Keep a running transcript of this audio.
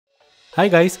Hi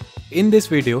guys, in this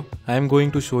video I am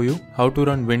going to show you how to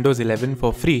run Windows 11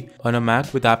 for free on a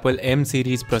Mac with Apple M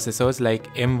series processors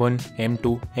like M1,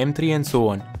 M2, M3 and so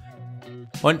on.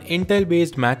 On Intel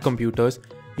based Mac computers,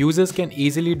 users can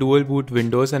easily dual boot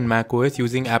Windows and macOS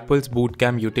using Apple's Boot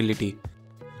Camp utility.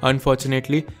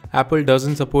 Unfortunately, Apple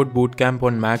doesn't support Boot Camp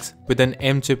on Macs with an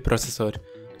M chip processor,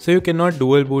 so you cannot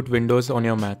dual boot Windows on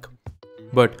your Mac.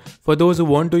 But for those who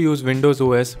want to use Windows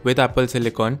OS with Apple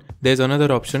Silicon, there's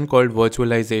another option called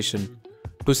virtualization.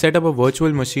 To set up a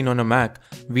virtual machine on a Mac,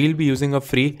 we'll be using a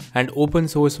free and open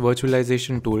source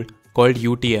virtualization tool called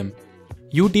UTM.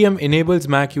 UTM enables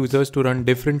Mac users to run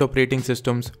different operating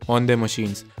systems on their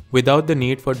machines without the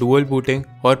need for dual booting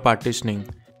or partitioning.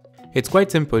 It's quite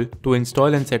simple to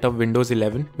install and set up Windows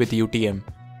 11 with UTM.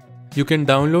 You can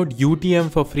download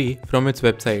UTM for free from its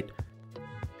website.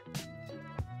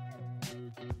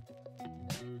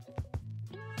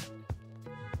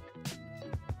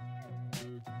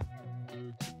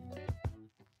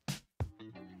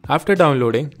 After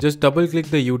downloading, just double-click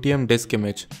the UTM disk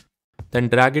image, then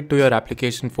drag it to your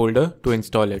application folder to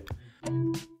install it.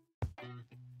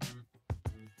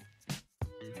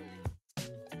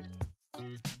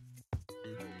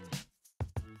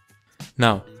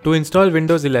 Now, to install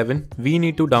Windows 11, we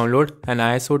need to download an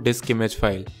ISO disk image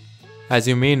file. As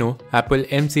you may know, Apple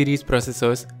M series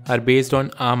processors are based on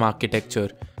ARM architecture,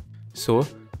 so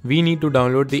we need to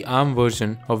download the ARM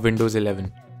version of Windows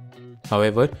 11.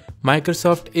 However,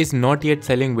 Microsoft is not yet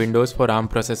selling Windows for ARM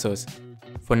processors.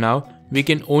 For now, we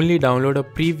can only download a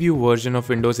preview version of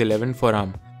Windows 11 for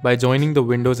ARM by joining the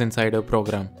Windows Insider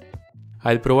program.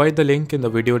 I'll provide the link in the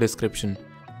video description.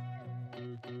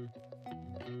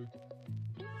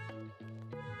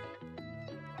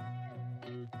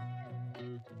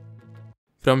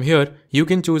 From here, you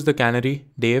can choose the Canary,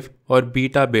 Dev or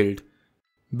Beta build.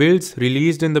 Builds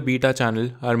released in the beta channel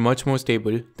are much more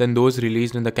stable than those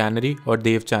released in the Canary or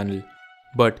Dev channel.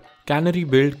 But Canary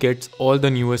build gets all the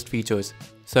newest features,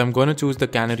 so I'm gonna choose the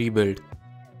Canary build.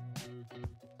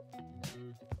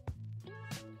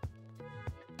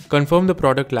 Confirm the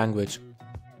product language.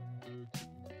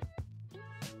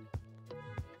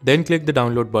 Then click the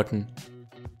download button.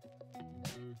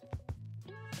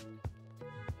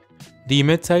 The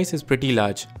image size is pretty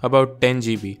large, about 10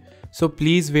 GB. So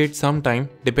please wait some time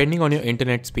depending on your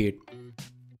internet speed.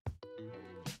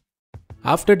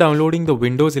 After downloading the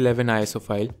Windows 11 ISO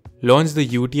file, launch the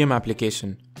UTM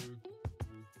application.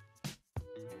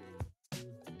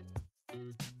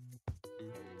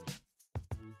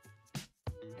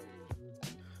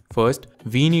 First,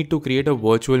 we need to create a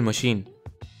virtual machine.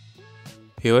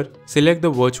 Here, select the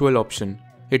virtual option.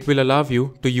 It will allow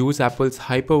you to use Apple's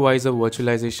hypervisor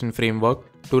virtualization framework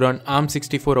to run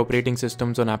ARM64 operating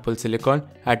systems on Apple Silicon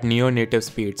at near-native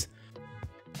speeds.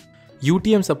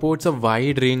 UTM supports a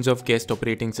wide range of guest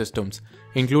operating systems,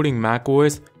 including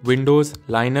macOS, Windows,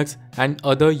 Linux, and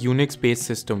other Unix-based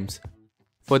systems.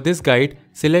 For this guide,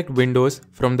 select Windows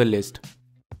from the list.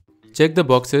 Check the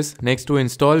boxes next to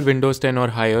Install Windows 10 or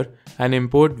higher and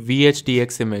import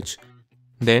VHDX image.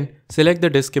 Then, select the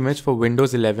disk image for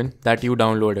Windows 11 that you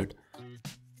downloaded.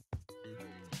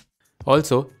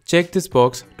 Also, check this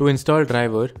box to install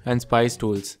driver and spice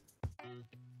tools.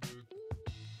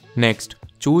 Next,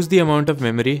 choose the amount of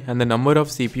memory and the number of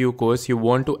CPU cores you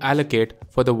want to allocate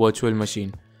for the virtual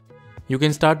machine. You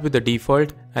can start with the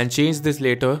default and change this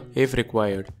later if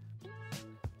required.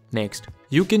 Next,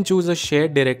 you can choose a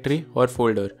shared directory or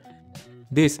folder.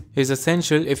 This is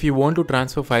essential if you want to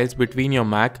transfer files between your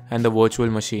Mac and the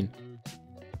virtual machine.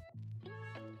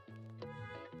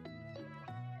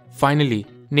 Finally,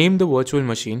 name the virtual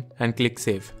machine and click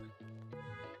Save.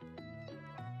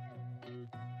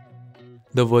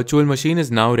 The virtual machine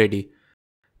is now ready.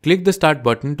 Click the Start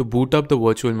button to boot up the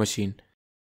virtual machine.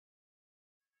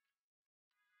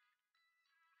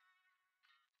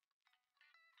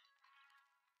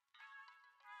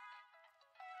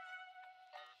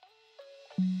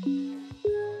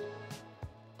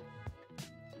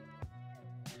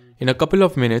 In a couple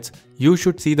of minutes, you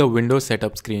should see the Windows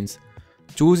setup screens.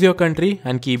 Choose your country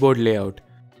and keyboard layout.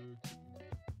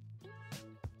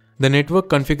 The network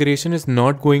configuration is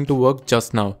not going to work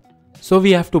just now, so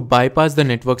we have to bypass the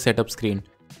network setup screen.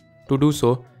 To do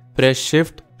so, press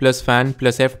Shift plus Fan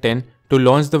plus F10 to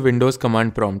launch the Windows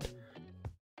command prompt.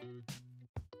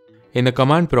 In the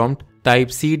command prompt,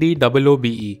 type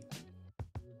cd-oobe.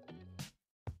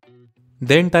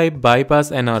 Then type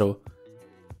bypass NRO.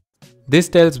 This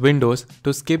tells Windows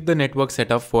to skip the network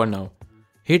setup for now.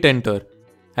 Hit enter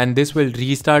and this will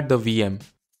restart the VM.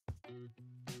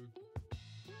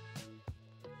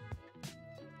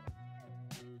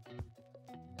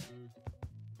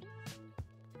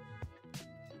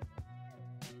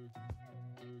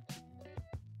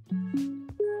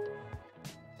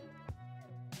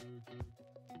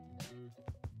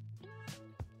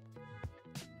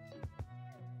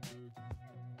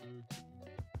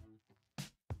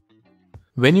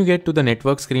 When you get to the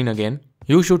network screen again,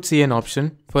 you should see an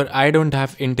option for I don't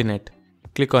have internet.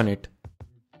 Click on it.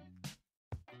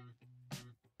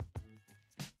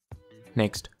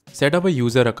 Next, set up a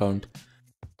user account.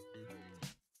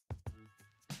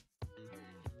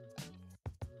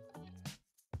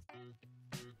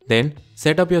 Then,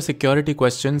 set up your security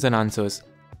questions and answers.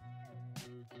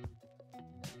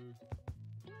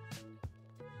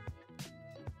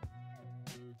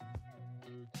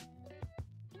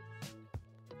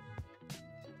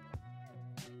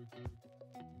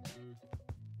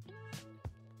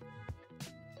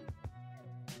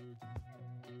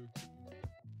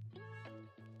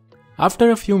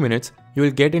 After a few minutes, you will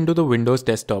get into the Windows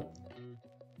desktop.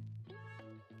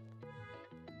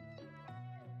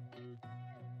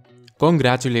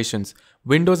 Congratulations!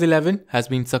 Windows 11 has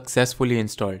been successfully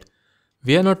installed.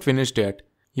 We are not finished yet.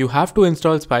 You have to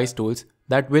install Spice tools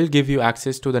that will give you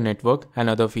access to the network and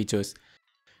other features.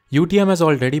 UTM has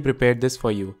already prepared this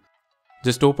for you.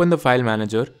 Just open the file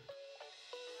manager.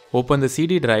 Open the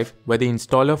CD drive where the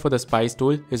installer for the Spice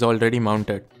tool is already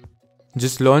mounted.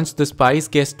 Just launch the Spice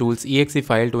Guest Tools exe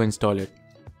file to install it.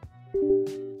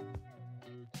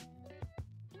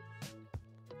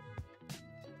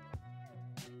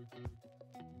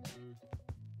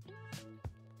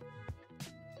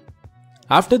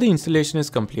 After the installation is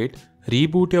complete,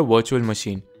 reboot your virtual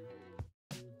machine.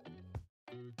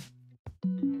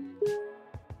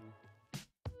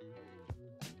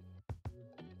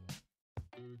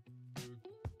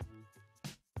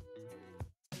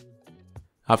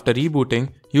 After rebooting,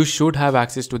 you should have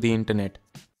access to the internet.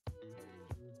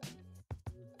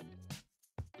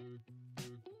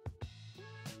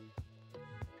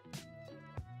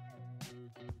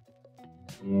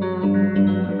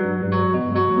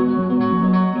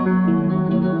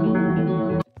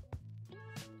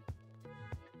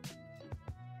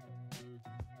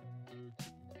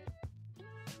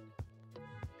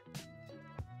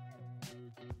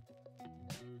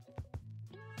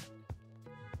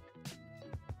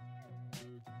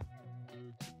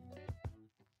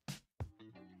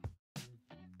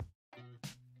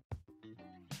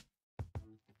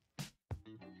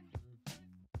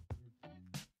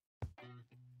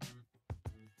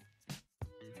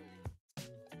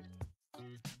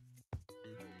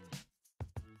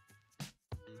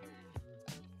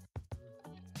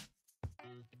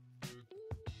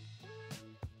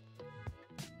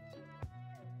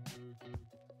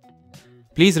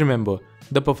 Please remember,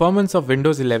 the performance of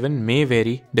Windows 11 may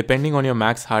vary depending on your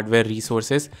Mac's hardware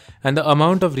resources and the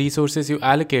amount of resources you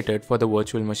allocated for the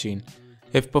virtual machine.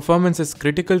 If performance is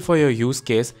critical for your use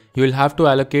case, you will have to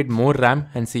allocate more RAM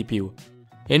and CPU.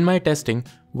 In my testing,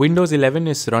 Windows 11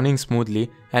 is running smoothly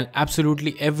and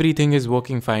absolutely everything is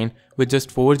working fine with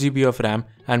just 4 GB of RAM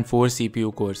and 4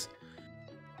 CPU cores.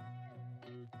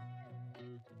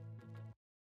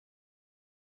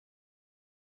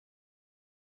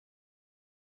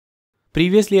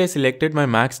 Previously, I selected my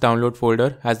Mac's download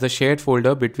folder as the shared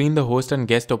folder between the host and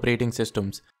guest operating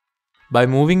systems. By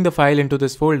moving the file into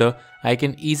this folder, I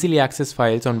can easily access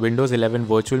files on Windows 11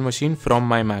 virtual machine from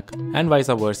my Mac and vice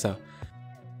versa.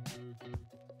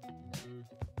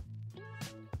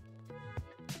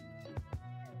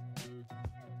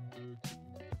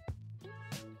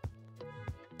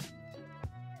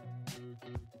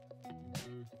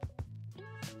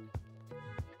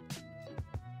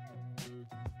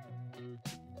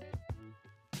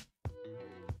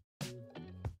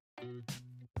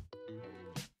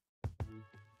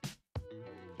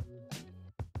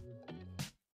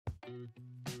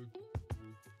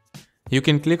 You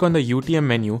can click on the UTM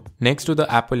menu next to the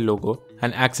Apple logo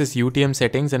and access UTM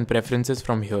settings and preferences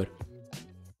from here.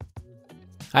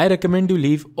 I recommend you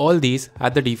leave all these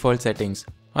at the default settings,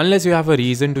 unless you have a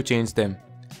reason to change them.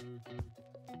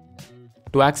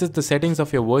 To access the settings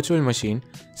of your virtual machine,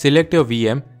 select your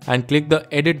VM and click the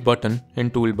Edit button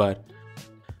in Toolbar.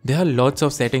 There are lots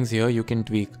of settings here you can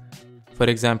tweak. For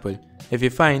example, if you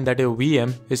find that your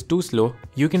VM is too slow,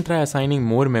 you can try assigning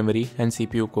more memory and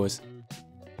CPU cores.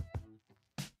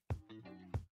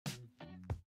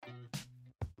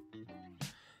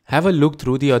 Have a look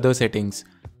through the other settings.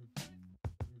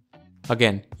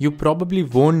 Again, you probably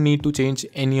won't need to change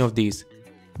any of these,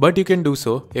 but you can do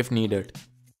so if needed.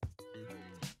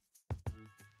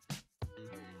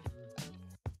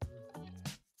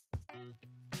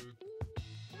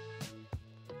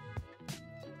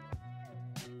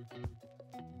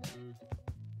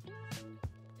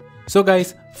 So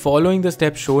guys, following the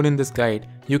steps shown in this guide,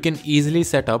 you can easily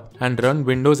set up and run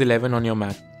Windows 11 on your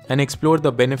Mac and explore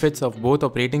the benefits of both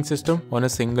operating system on a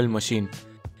single machine.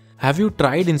 Have you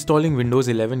tried installing Windows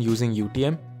 11 using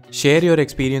UTM? Share your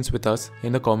experience with us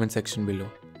in the comment section below.